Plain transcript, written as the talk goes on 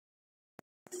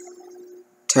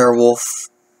Terrawolf.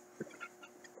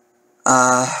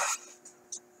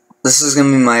 This is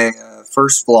going to be my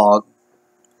first vlog.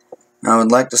 I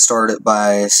would like to start it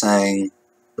by saying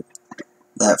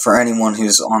that for anyone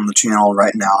who's on the channel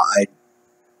right now, I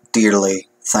dearly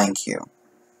thank you.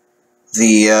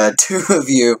 The two of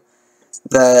you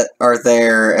that are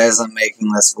there as I'm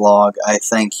making this vlog, I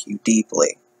thank you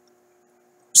deeply.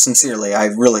 Sincerely, I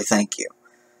really thank you.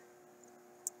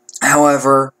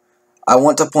 However, I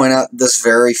want to point out this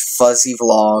very fuzzy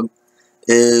vlog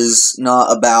is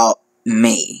not about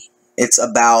me. It's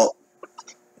about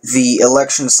the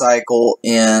election cycle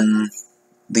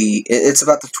it's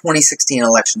about the 2016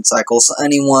 election cycle, so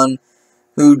anyone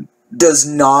who does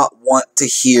not want to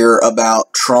hear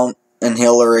about Trump and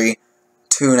Hillary,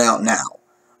 tune out now.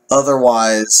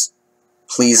 Otherwise,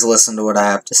 please listen to what I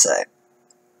have to say.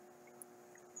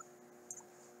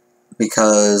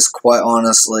 Because, quite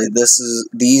honestly,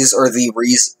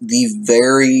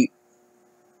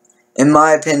 in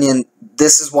my opinion,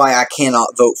 this is why I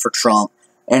cannot vote for Trump,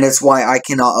 and it's why I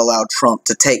cannot allow Trump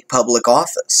to take public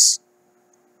office.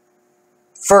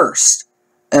 First,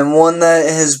 and one that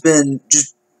has been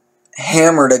just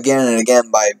hammered again and again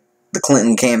by the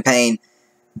Clinton campaign,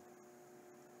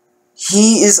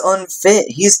 he is unfit.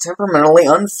 He is temperamentally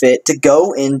unfit to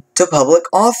go into public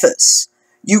office.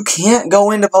 You can't go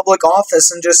into public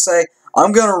office and just say,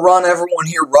 I'm going to run everyone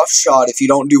here roughshod if you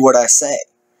don't do what I say.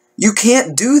 You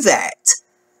can't do that.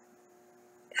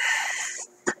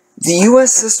 The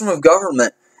U.S. system of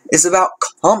government is about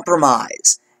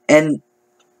compromise, and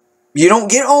you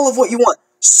don't get all of what you want.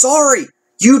 Sorry,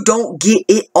 you don't get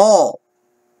it all.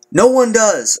 No one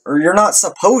does, or you're not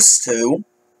supposed to.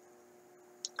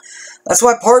 That's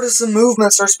why partisan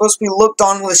movements are supposed to be looked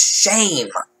on with shame.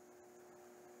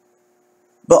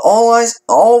 But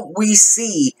all we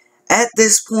see at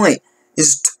this point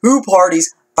is two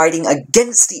parties fighting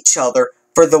against each other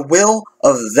for the will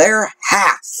of their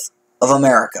half of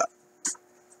America.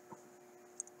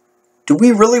 Do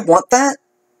we really want that?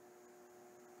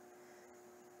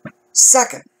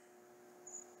 Second,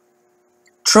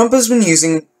 Trump has been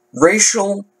using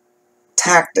racial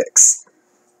tactics,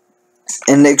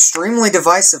 and extremely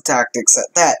divisive tactics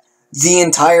at that, the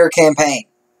entire campaign.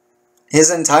 His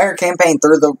entire campaign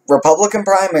through the Republican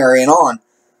primary and on.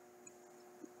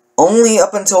 Only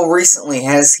up until recently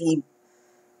has he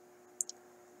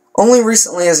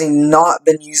not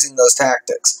been using those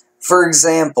tactics. For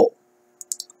example,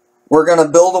 we're going to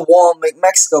build a wall and make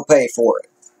Mexico pay for it.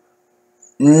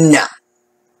 No.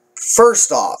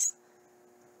 First off,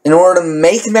 in order to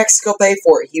make Mexico pay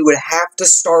for it, he would have to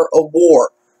start a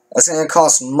war. That's going to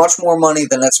cost much more money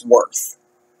than it's worth.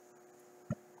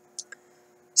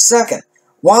 Second,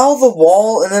 while the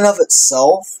wall in and of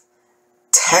itself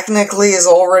technically is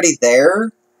already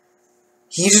there,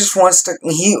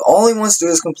 all he wants to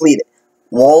do is complete it.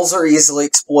 Walls are easily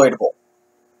exploitable.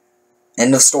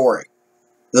 End of story.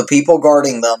 The people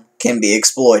guarding them can be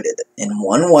exploited in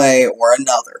one way or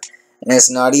another. And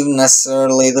it's not even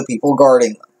necessarily the people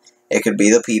guarding them. It could be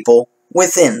the people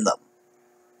within them.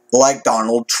 Like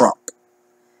Donald Trump.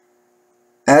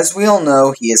 As we all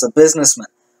know, he is a businessman.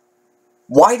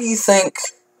 Why do you think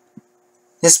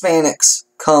Hispanics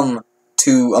come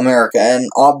to America? And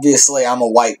obviously, I'm a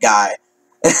white guy.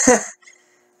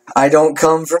 I don't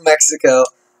come from Mexico.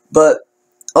 But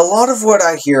a lot of what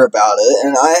I hear about it,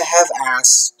 and I have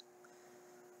asked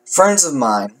friends of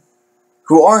mine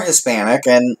who are Hispanic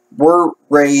and were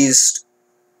raised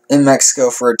in Mexico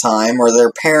for a time, or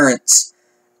their parents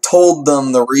told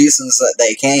them the reasons that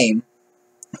they came.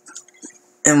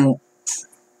 And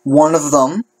one of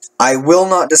them, I will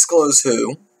not disclose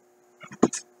who,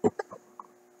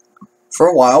 for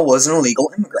a while was an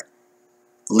illegal immigrant.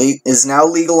 Is now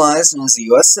legalized and is a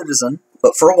U.S. citizen,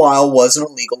 but for a while was an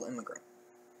illegal immigrant.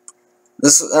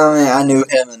 I knew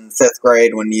him in 5th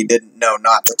grade when you didn't know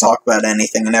not to talk about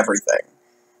anything and everything.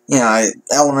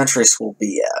 Elementary school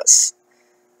BS.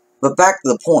 But back to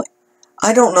the point.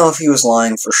 I don't know if he was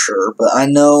lying for sure, but I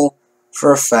know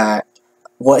for a fact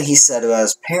what he said about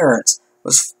his parents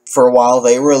was for a while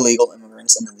they were illegal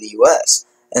immigrants into the U.S.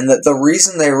 And that the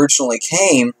reason they originally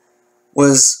came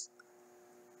was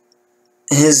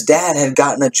his dad had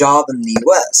gotten a job in the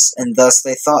U.S., and thus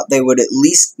they thought they would at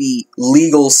least be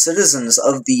legal citizens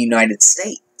of the United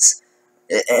States.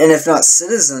 And if not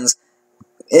citizens,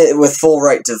 with full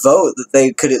right to vote, that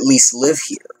they could at least live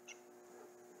here.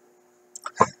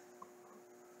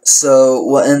 So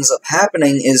what ends up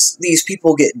happening is these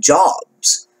people get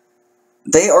jobs.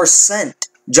 They are sent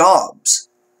jobs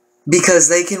because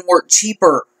they can work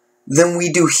cheaper than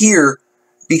we do here,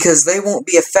 because they won't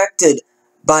be affected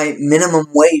by minimum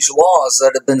wage laws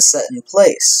that have been set in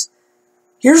place.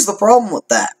 Here's the problem with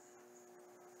that.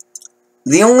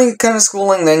 The only kind of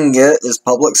schooling they can get is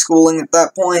public schooling at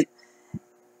that point,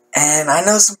 and I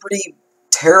know some pretty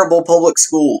terrible public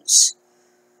schools.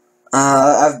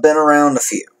 I've been around a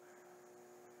few.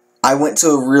 I went to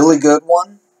a really good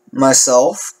one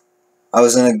myself. I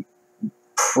was in a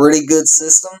pretty good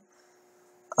system,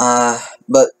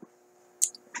 but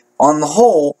on the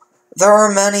whole, there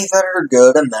are many that are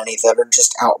good and many that are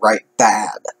just outright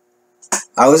bad.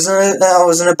 I was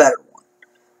in a better one.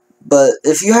 But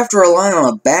if you have to rely on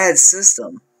a bad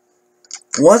system,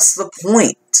 what's the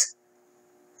point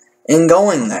in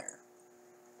going there?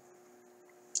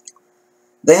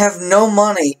 They have no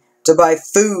money to buy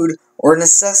food or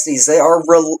necessities.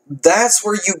 That's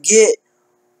where you get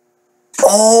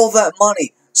all that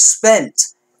money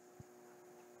spent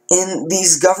in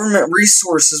these government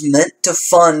resources meant to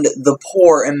fund the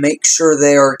poor and make sure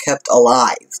they are kept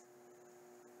alive.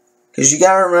 Because you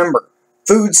gotta remember,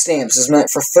 food stamps is meant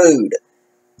for food.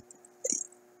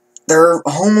 There are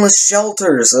homeless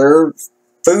shelters, there are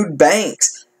food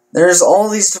banks. There's all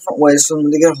these different ways for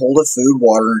them to get a hold of food,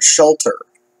 water, and shelter.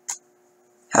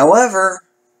 However,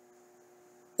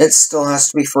 it still has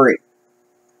to be free.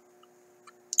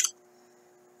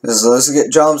 Because those who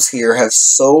get jobs here have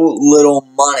so little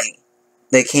money,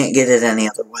 they can't get it any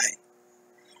other way.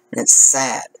 And it's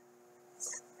sad.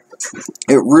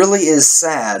 It really is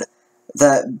sad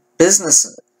that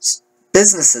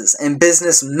businesses and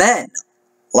businessmen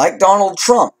like Donald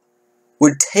Trump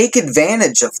would take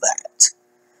advantage of that.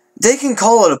 They can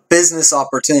call it a business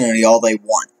opportunity all they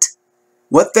want.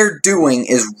 What they're doing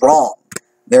is wrong.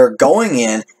 They're going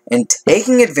in and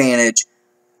taking advantage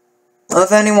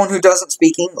of anyone who doesn't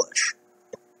speak English.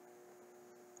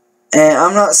 And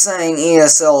I'm not saying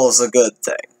ESL is a good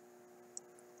thing.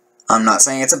 I'm not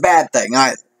saying it's a bad thing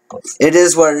either. It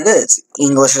is what it is.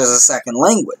 English is a second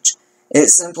language. It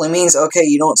simply means, okay,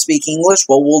 you don't speak English?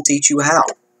 Well, we'll teach you how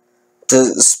to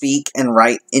speak and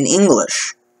write in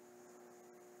English.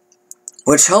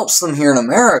 Which helps them here in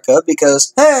America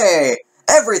because, hey,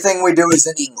 everything we do is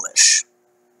in English.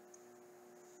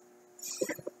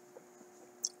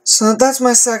 So that's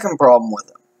my second problem with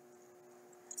him.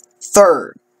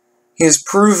 Third, he has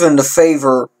proven to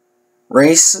favor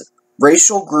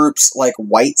racial groups like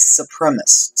white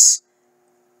supremacists.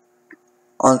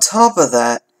 On top of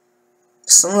that,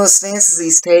 some of the stances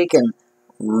he's taken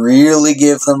really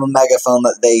give them a megaphone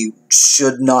that they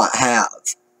should not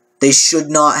have. They should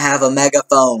not have a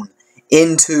megaphone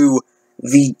into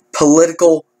the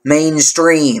political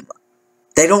mainstream.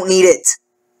 They don't need it.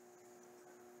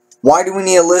 Why do we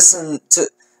need to listen to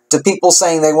people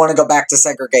saying they want to go back to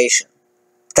segregation?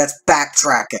 That's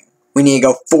backtracking. We need to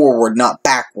go forward, not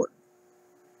backward.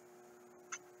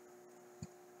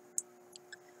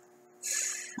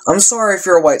 I'm sorry if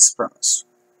you're a white supremacist.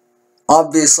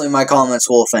 Obviously, my comments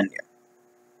will offend you.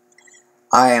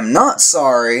 I am not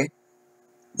sorry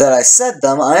that I said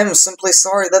them. I am simply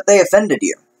sorry that they offended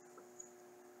you.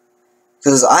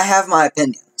 Because I have my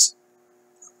opinions.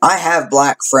 I have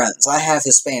black friends. I have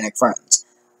Hispanic friends.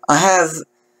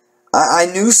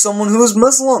 I knew someone who was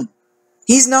Muslim.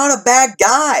 He's not a bad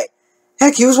guy.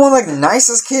 Heck, he was one of the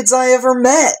nicest kids I ever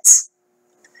met.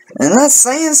 And that's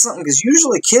saying something, because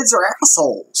usually kids are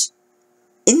assholes.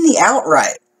 In the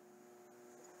outright.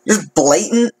 Just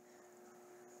blatant,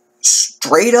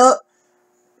 straight up,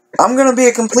 I'm gonna be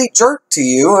a complete jerk to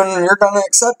you, and you're gonna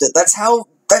accept it. That's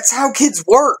how kids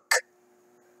work.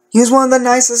 He was one of the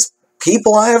nicest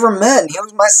people I ever met, and he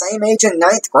was my same age in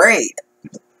 9th grade.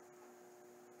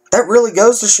 That really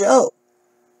goes to show.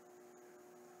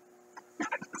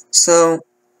 So,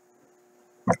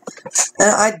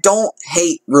 and I don't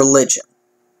hate religion.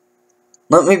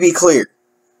 Let me be clear.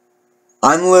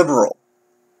 I'm liberal.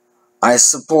 I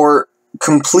support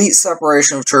complete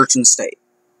separation of church and state.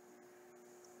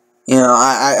 You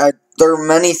know, there are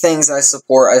many things I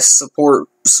support. I support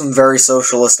some very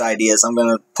socialist ideas. I'm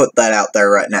going to put that out there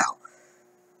right now.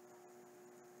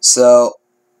 So,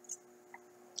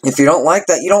 if you don't like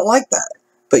that, you don't like that.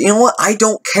 But you know what? I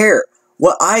don't care.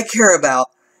 What I care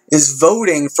about is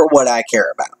voting for what I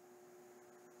care about.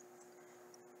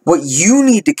 What you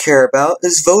need to care about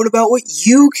is vote about what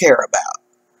you care about.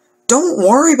 Don't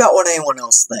worry about what anyone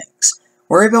else thinks.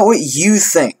 Worry about what you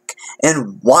think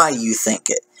and why you think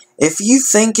it. If you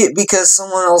think it because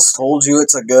someone else told you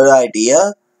it's a good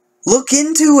idea, look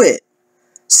into it.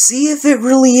 See if it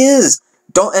really is.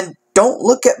 Don't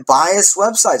look at biased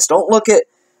websites. Don't look at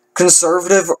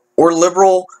conservative or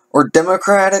liberal or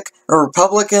Democratic or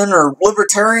Republican or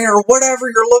Libertarian or whatever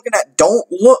you're looking at. Don't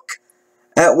look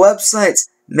at websites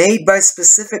made by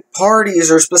specific parties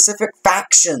or specific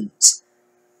factions.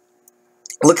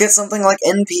 Look at something like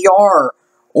NPR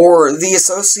or the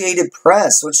Associated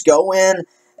Press, which go in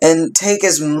and take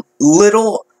as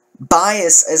little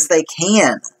bias as they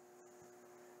can.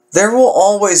 There will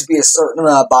always be a certain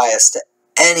amount of bias to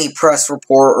any press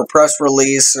report or press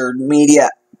release or media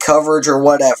coverage or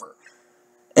whatever.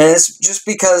 And it's just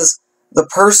because the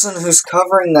person who's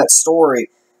covering that story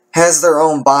has their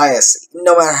own bias.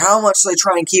 No matter how much they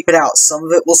try and keep it out, some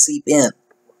of it will seep in.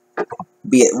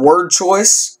 Be it word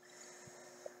choice,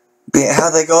 be it how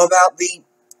they go about the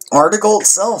article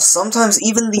itself. Sometimes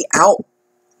even the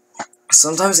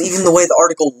way the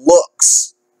article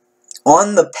looks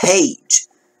on the page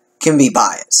can be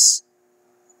biased.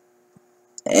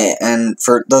 And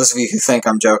for those of you who think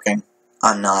I'm joking,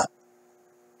 I'm not.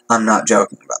 I'm not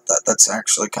joking about that. That's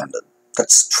actually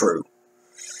that's true.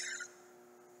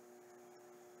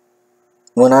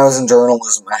 When I was in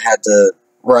journalism, I had to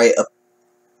write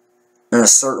in a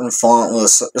certain font with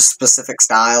a specific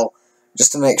style,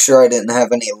 just to make sure I didn't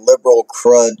have any liberal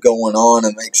crud going on,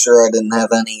 and make sure I didn't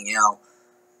have any,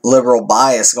 liberal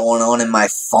bias going on in my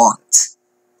font.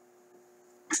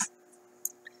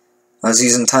 I was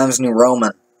using Times New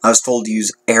Roman. I was told to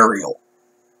use Arial.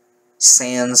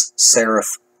 Sans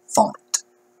serif font.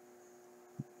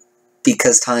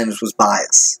 Because Times was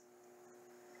biased.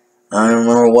 I don't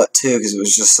remember what to, because it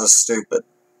was just so stupid.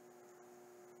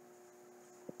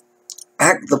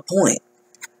 Act the point.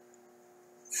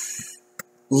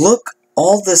 Look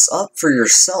all this up for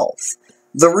yourself.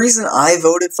 The reason I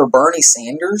voted for Bernie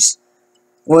Sanders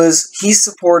was he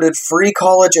supported free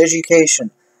college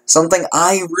education. Something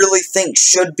I really think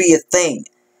should be a thing.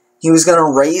 He was going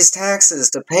to raise taxes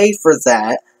to pay for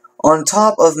that, on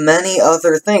top of many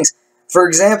other things. For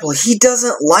example, he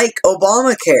doesn't like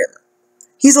Obamacare.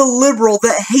 He's a liberal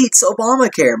that hates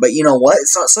Obamacare, but you know what?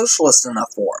 It's not socialist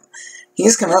enough for him.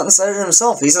 He's come out and said it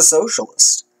himself. He's a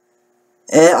socialist.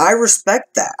 And I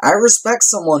respect that. I respect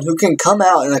someone who can come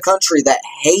out in a country that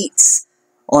hates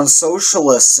on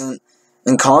socialists and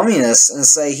communists and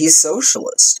say he's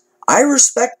socialist. I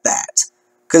respect that.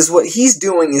 Because what he's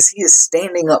doing is he is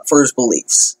standing up for his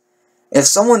beliefs. If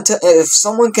someone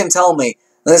can tell me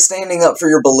that standing up for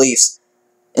your beliefs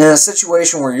in a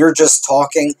situation where you're just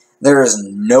talking, there is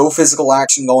no physical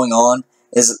action going on,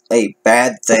 is a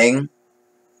bad thing.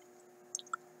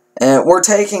 And we're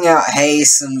taking out hate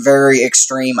and very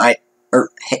extreme,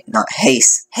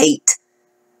 hate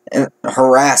and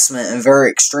harassment and very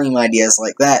extreme ideas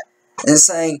like that, and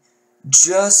saying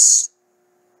just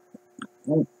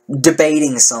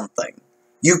debating something.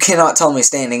 You cannot tell me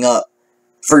standing up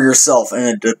for yourself in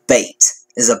a debate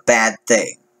is a bad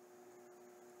thing.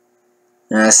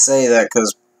 And I say that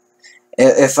because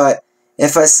if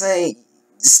I say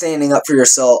standing up for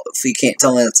yourself, if you can't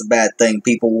tell me that's a bad thing,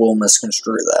 people will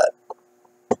misconstrue that.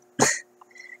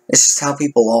 It's just how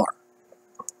people are.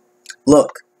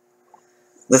 Look,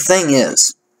 the thing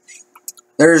is,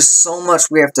 there's so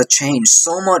much we have to change,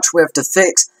 so much we have to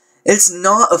fix. It's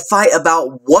not a fight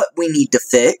about what we need to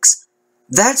fix.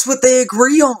 That's what they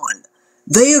agree on.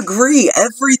 They agree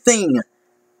everything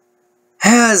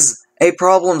has a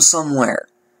problem somewhere.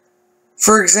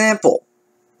 For example,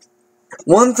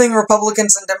 one thing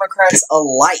Republicans and Democrats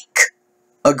alike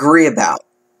agree about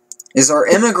is our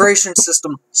immigration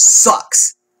system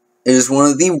sucks. It is one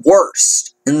of the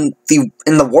worst in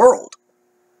the world.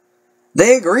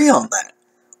 They agree on that.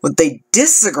 What they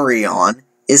disagree on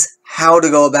is how to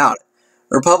go about it.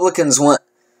 Republicans want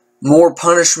more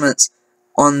punishments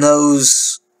on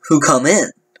those who come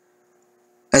in.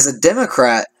 As a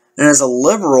Democrat and as a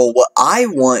liberal, what I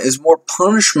want is more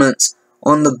punishments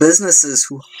on the businesses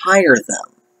who hire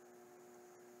them.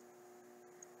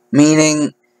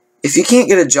 Meaning, if you can't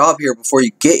get a job here before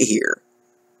you get here,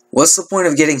 what's the point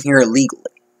of getting here illegally?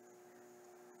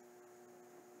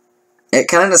 It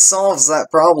kind of solves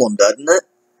that problem, doesn't it?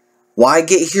 Why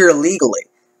get here illegally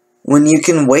when you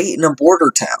can wait in a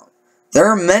border town? There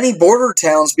are many border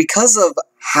towns because of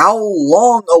how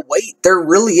long a wait there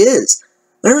really is.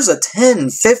 There's a 10,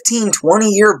 15,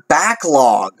 20-year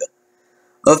backlog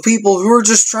of people who are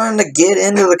just trying to get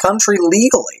into the country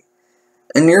legally.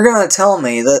 And you're going to tell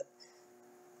me that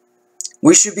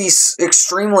we should be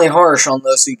extremely harsh on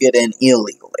those who get in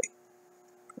illegally.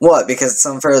 What, because it's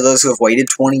unfair to those who have waited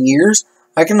 20 years?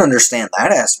 I can understand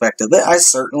that aspect of it. I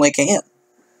certainly can.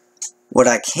 What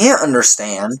I can't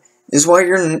understand is why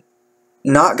you're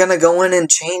not going to go in and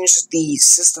change the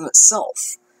system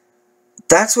itself.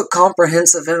 That's what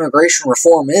comprehensive immigration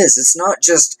reform is. It's not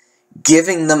just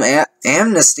giving them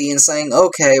amnesty and saying,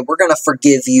 okay, we're going to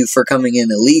forgive you for coming in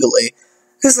illegally,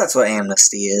 Because that's what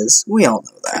amnesty is. We all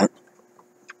know that.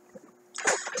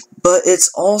 But it's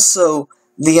also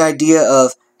the idea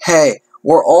of, hey,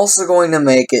 we're also going to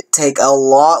make it take a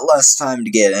lot less time to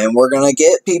get in. We're going to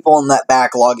get people in that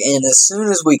backlog in as soon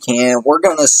as we can. We're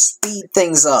going to speed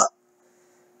things up.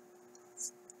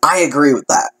 I agree with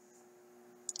that.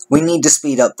 We need to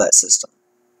speed up that system.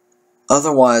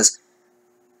 Otherwise,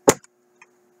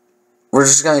 we're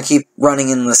just going to keep running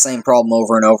into the same problem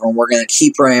over and over, and we're going to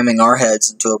keep ramming our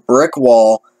heads into a brick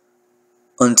wall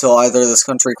until either this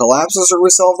country collapses or we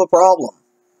solve the problem.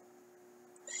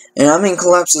 And I mean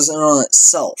collapses in on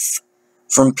itself,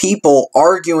 from people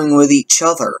arguing with each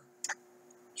other.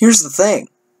 Here's the thing.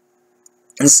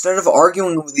 Instead of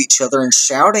arguing with each other and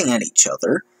shouting at each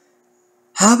other,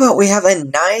 how about we have a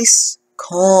nice,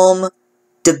 calm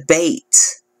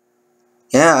debate?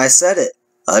 Yeah, I said it.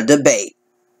 A debate.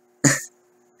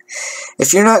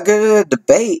 If you're not good at a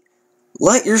debate,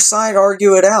 let your side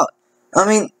argue it out. I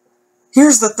mean,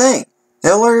 here's the thing.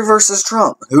 Hillary versus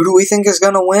Trump. Who do we think is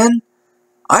going to win?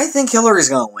 I think Hillary's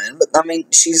going to win, but I mean,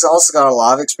 she's also got a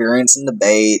lot of experience in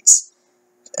debates.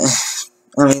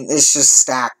 I mean, it's just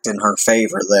stacked in her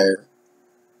favor there.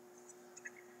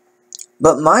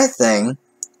 But my thing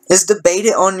is debate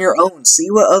it on your own.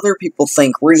 See what other people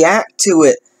think. React to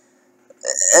it.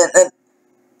 And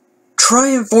try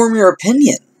and form your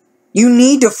opinion. You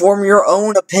need to form your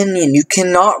own opinion. You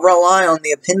cannot rely on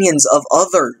the opinions of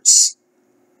others.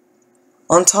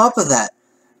 On top of that,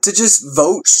 to just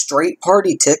vote straight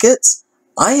party tickets,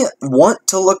 I want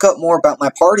to look up more about my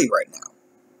party right now.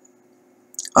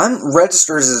 I'm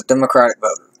registered as a Democratic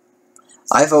voter.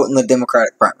 I vote in the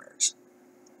Democratic primaries.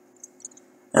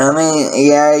 And I mean,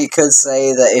 yeah, you could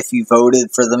say that if you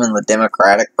voted for them in the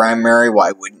Democratic primary,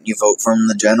 why wouldn't you vote for them in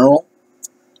the general?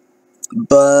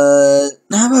 But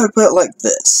how about I put it like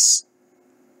this?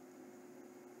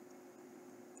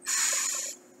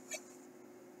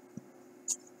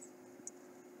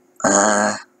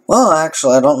 Well,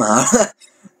 actually, I don't know how to...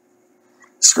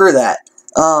 Screw that.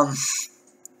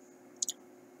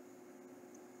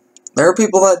 There are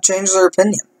people that change their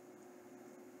opinion.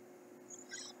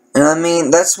 And I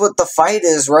mean, that's what the fight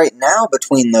is right now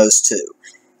between those two.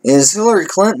 Is Hillary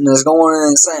Clinton is going in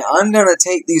and saying, I'm going to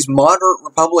take these moderate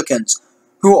Republicans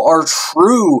who are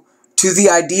true to the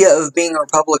idea of being a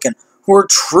Republican, who are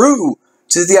true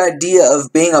to the idea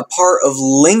of being a part of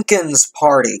Lincoln's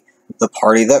party, the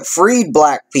party that freed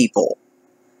black people.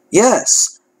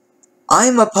 Yes,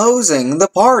 I'm opposing the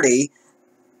party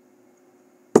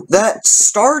that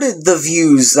started the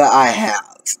views that I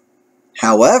have.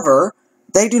 However,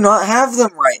 they do not have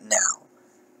them right now.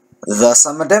 Thus,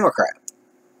 I'm a Democrat.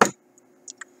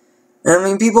 And I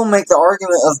mean, people make the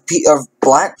argument of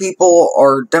black people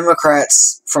are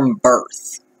Democrats from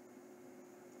birth.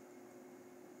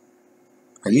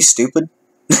 Are you stupid?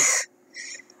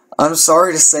 I'm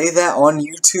sorry to say that on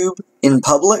YouTube in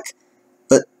public,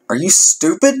 but are you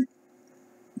stupid?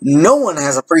 No one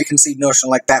has a preconceived notion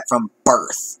like that from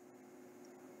birth.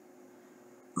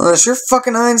 Unless you're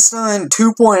fucking Einstein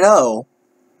 2.0,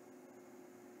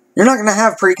 you're not going to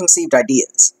have preconceived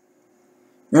ideas.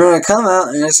 You're going to come out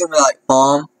and it's going to be like,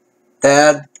 Mom,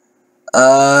 Dad,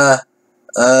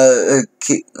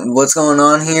 what's going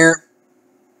on here?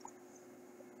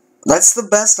 That's the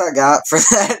best I got for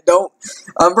that.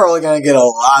 I'm probably going to get a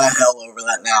lot of hell over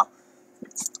that now.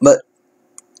 But,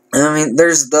 I mean,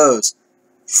 there's those.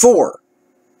 4.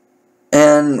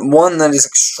 And one that is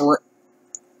extreme.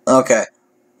 Okay.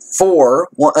 4.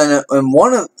 And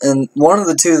one of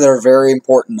the two that are very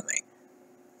important to me.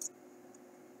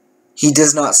 He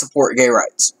does not support gay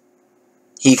rights.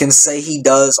 He can say he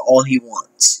does all he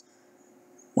wants.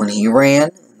 When he ran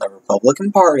in the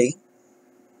Republican Party,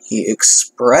 he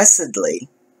expressly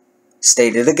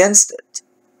stated against it.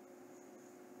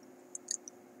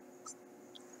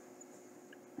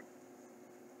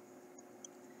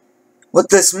 What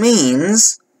this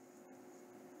means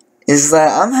is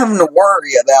that I'm having to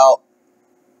worry about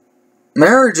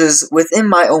marriages within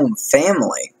my own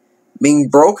family being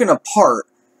broken apart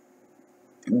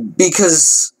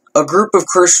because a group of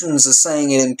Christians is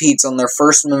saying it impedes on their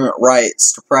First Amendment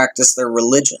rights to practice their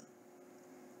religion.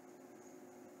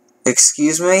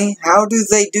 Excuse me? How do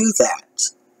they do that?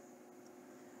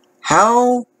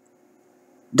 How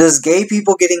does gay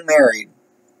people getting married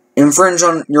infringe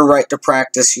on your right to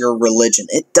practice your religion?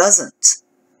 It doesn't.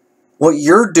 What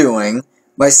you're doing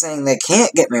by saying they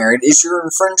can't get married is you're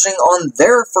infringing on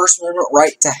their First Amendment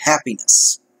right to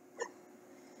happiness.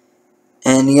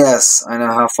 And yes, I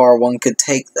know how far one could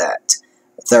take that.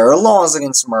 There are laws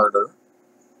against murder.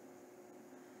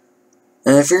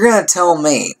 And if you're going to tell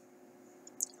me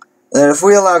that if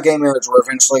we allow gay marriage, we're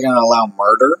eventually going to allow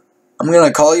murder. I'm going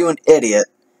to call you an idiot,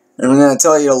 and I'm going to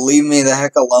tell you to leave me the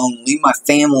heck alone, leave my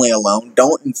family alone,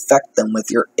 don't infect them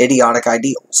with your idiotic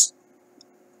ideals.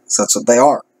 So that's what they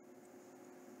are.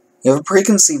 You have a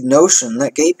preconceived notion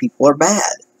that gay people are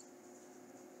bad.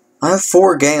 I have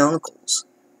 4 gay uncles.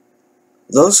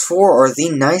 Those 4 are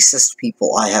the nicest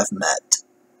people I have met.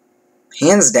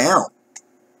 Hands down.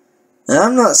 And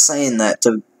I'm not saying that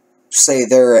to say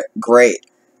they're great,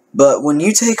 but when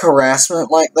you take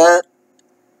harassment like that,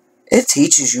 it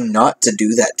teaches you not to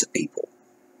do that to people.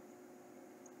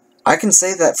 I can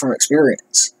say that from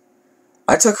experience.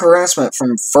 I took harassment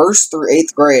from 1st through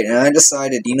 8th grade, and I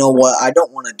decided, you know what, I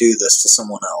don't want to do this to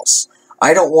someone else.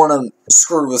 I don't want to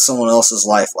screw with someone else's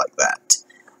life like that.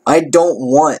 I don't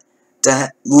want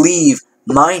to leave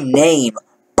my name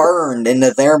burned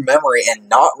into their memory and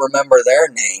not remember their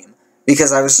name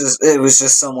because it was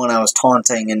just someone I was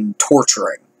taunting and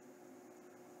torturing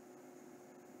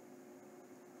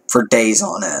for days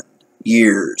on end,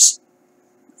 years,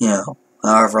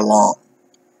 however long.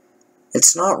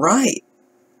 It's not right.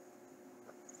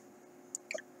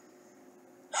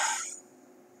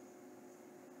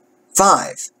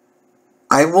 Five,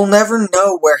 I will never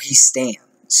know where he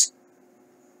stands,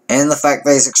 and the fact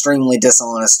that he's extremely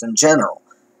dishonest in general.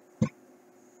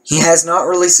 He has not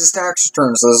released his tax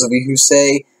returns. Those of you who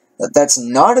say that that's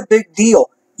not a big deal,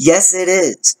 yes, it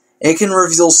is. It can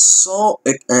reveal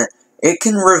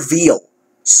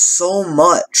so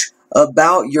much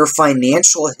about your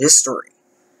financial history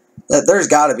that there's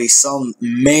got to be some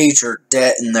major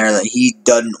debt in there that he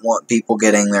doesn't want people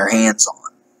getting their hands on.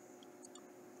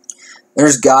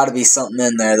 There's got to be something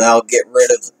in there that'll get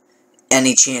rid of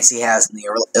any chance he has in the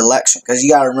election. Because you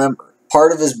got to remember,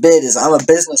 part of his bid is, I'm a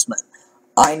businessman.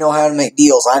 I know how to make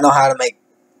deals. I know how to make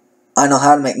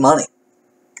money.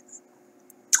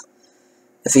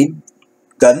 If he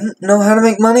doesn't know how to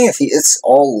make money, it's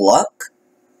all luck,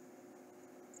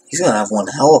 he's going to have one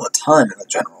hell of a time in the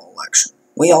general election.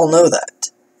 We all know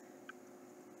that.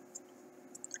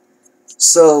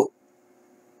 So,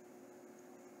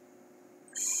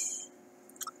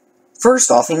 first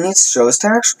off, he needs to show his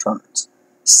tax returns.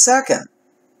 Second,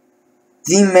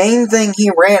 the main thing he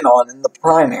ran on in the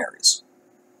primaries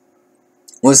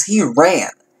was he ran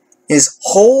his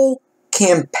whole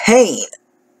campaign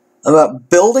about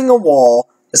building a wall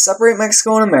to separate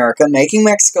Mexico and America, making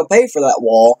Mexico pay for that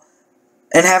wall,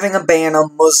 and having a ban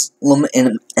on Muslim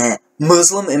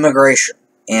immigration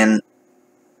and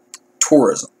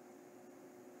tourism.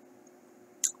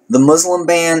 The Muslim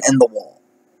ban and the wall.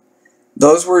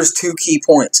 Those were his 2 key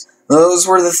points. Those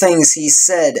were the things he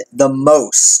said the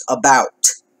most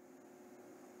about.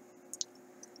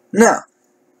 Now,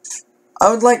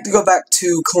 I would like to go back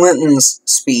to Clinton's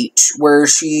speech where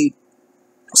she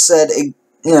said,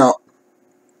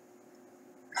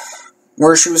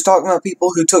 where she was talking about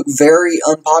people who took very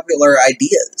unpopular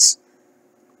ideas.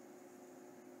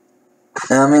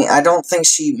 I don't think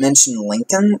she mentioned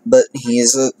Lincoln, but he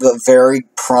is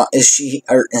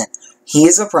he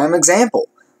is a prime example.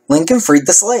 Lincoln freed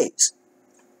the slaves.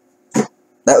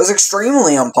 That was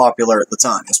extremely unpopular at the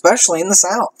time, especially in the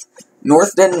South.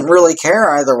 North didn't really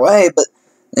care either way, but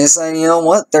they said, you know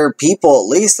what, they're people at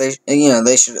least.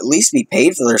 They should at least be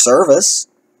paid for their service.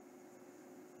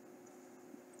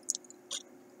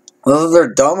 Whether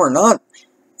they're dumb or not,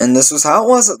 and this was how it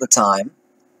was at the time,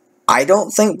 I don't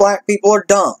think black people are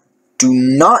dumb. Do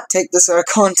not take this out of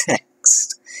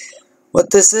context.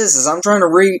 What this is I'm trying to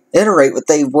reiterate what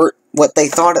they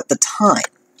thought at the time.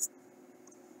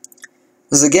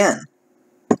 Because again,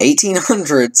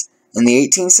 1800s and the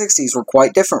 1860s were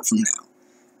quite different from now.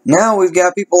 Now we've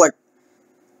got people like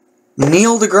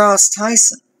Neil deGrasse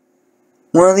Tyson,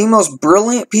 one of the most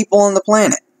brilliant people on the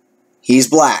planet. He's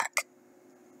black.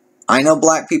 I know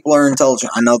black people are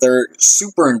intelligent. I know they're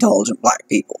super intelligent black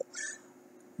people.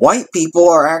 White people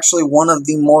are actually one of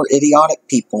the more idiotic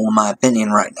people, in my opinion,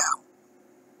 right now.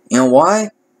 You know why?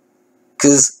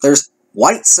 Because there's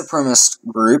white supremacist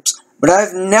groups, but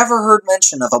I've never heard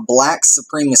mention of a black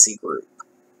supremacy group.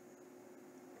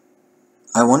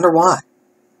 I wonder why.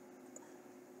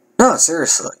 No,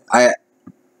 seriously, I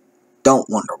don't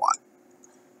wonder why.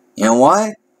 You know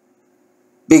why?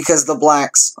 Because the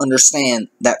blacks understand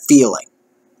that feeling.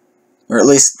 Or at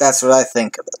least that's what I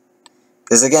think of it.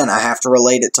 Because again, I have to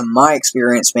relate it to my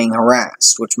experience being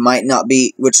harassed, which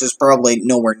is probably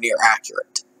nowhere near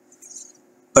accurate.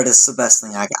 But it's the best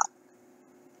thing I got.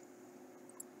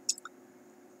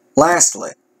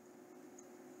 Lastly,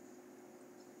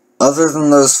 other than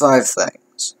those 5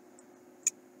 things,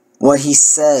 what he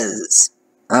says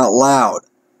out loud,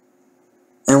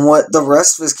 and what the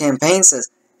rest of his campaign says,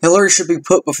 Hillary should be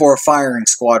put before a firing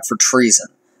squad for treason.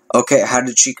 Okay, how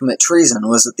did she commit treason?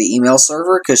 Was it the email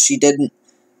server? Because she didn't...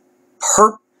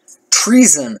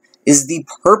 Treason is the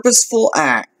purposeful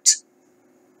act.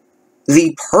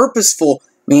 The purposeful,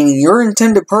 meaning your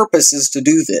intended purpose is to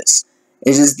do this.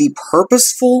 It is the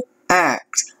purposeful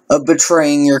act of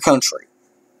betraying your country.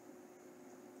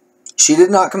 She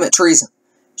did not commit treason.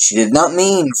 She did not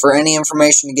mean for any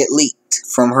information to get leaked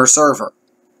from her server.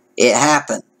 It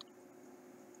happened.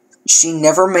 She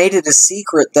never made it a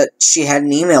secret that she had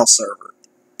an email server.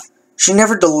 She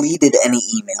never deleted any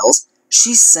emails.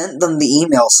 She sent them the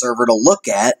email server to look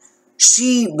at.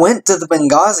 She went to the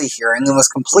Benghazi hearing and was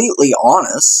completely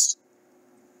honest.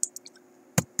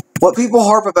 What people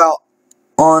harp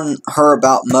on her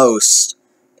about most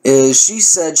is she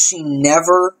said she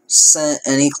never sent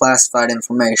any classified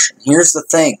information. Here's the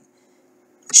thing.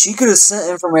 She could have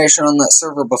sent information on that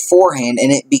server beforehand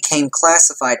and it became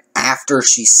classified after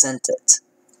she sent it.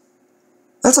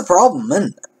 That's a problem,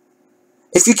 isn't it?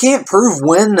 If you can't prove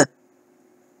when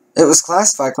it was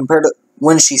classified compared to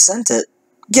when she sent it,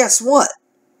 guess what?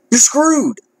 You're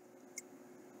screwed.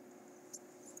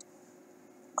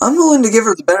 I'm willing to give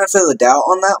her the benefit of the doubt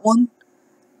on that one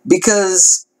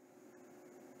because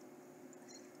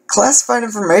classified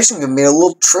information can be a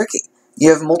little tricky.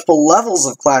 You have multiple levels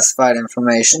of classified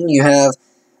information. You have,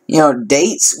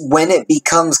 dates when it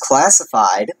becomes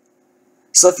classified.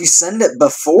 So if you send it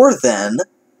before then,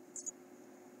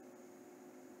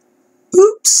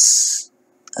 oops.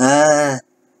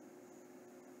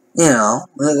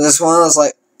 This one was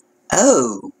like,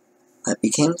 oh, that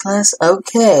became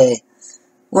okay.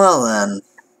 Well then,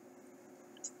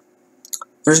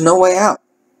 there's no way out.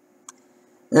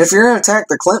 And if you're going to attack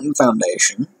the Clinton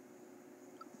Foundation,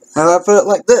 how do I put it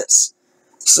like this?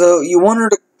 So you want her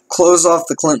to close off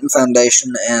the Clinton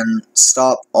Foundation and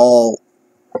stop all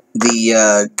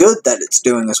the good that it's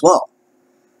doing as well.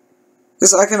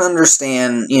 Because I can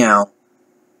understand,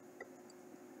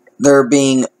 there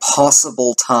being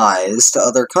possible ties to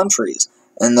other countries.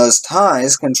 And those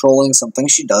ties controlling something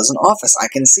she does in office. I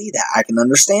can see that. I can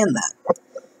understand that.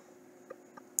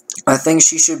 I think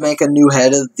she should make a new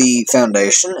head of the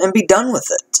foundation and be done with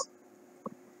it.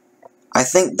 I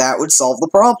think that would solve the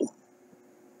problem.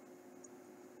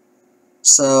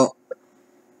 So,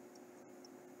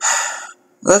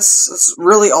 that's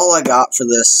really all I got for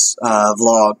this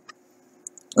vlog.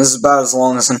 This is about as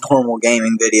long as a normal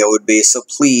gaming video would be, so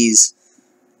please,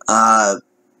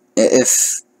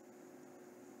 if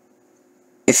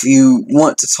you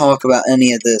want to talk about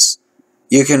any of this,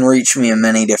 you can reach me in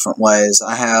many different ways.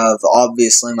 I have,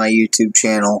 obviously, my YouTube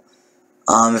channel.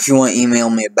 If you want to email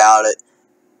me about it,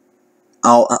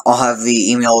 I'll have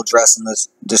the email address in the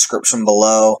description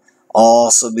below. I'll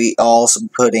also be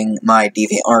putting my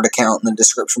DeviantArt account in the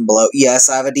description below. Yes,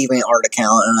 I have a DeviantArt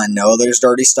account, and I know there's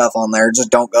dirty stuff on there. Just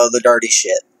don't go to the dirty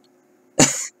shit.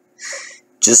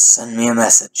 Just send me a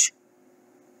message.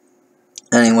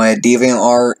 Anyway,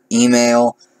 DeviantArt,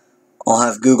 email. I'll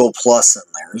have Google Plus in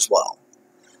there as well.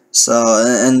 So,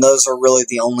 and those are really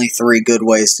the only 3 good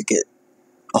ways to get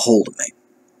a hold of me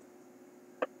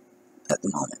at the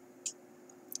moment.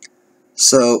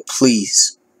 So,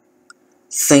 please,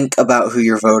 think about who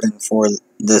you're voting for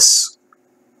this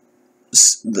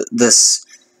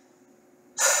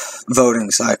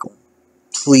voting cycle.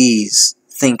 Please,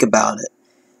 think about it.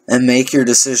 And make your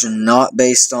decision not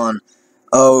based on,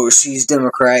 oh, she's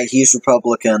Democrat, he's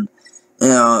Republican,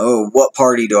 what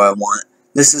party do I want?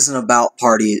 This isn't about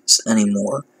parties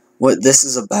anymore. What this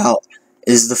is about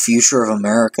is the future of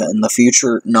America, and the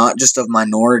future not just of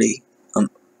minority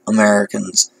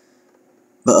Americans,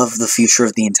 but of the future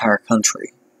of the entire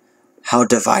country. How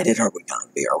divided are we going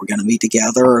to be? Are we going to be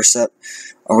together, or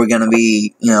are we going to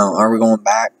be, are we going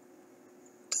back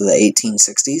to the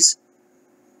 1860s?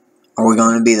 Are we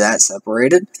going to be that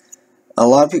separated? A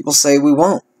lot of people say we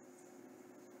won't.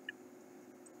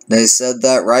 They said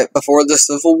that right before the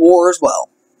Civil War as well.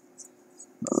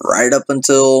 Right up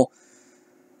until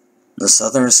the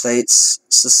southern states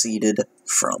seceded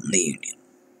from the Union.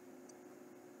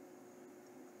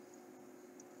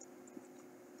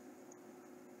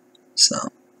 So,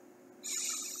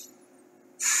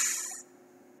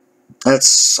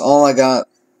 that's all I got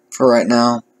for right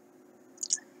now.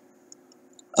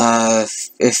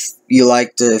 If you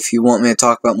want me to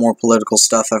talk about more political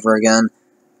stuff ever again,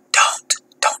 don't do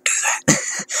that.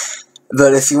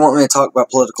 But if you want me to talk about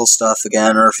political stuff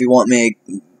again, or if you want me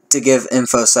to give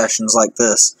info sessions like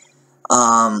this,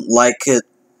 like it,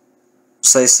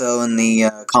 say so in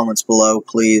the comments below,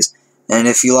 please. And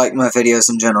if you like my videos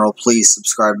in general, please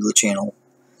subscribe to the channel.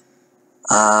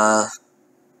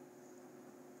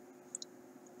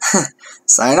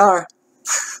 Sayonara.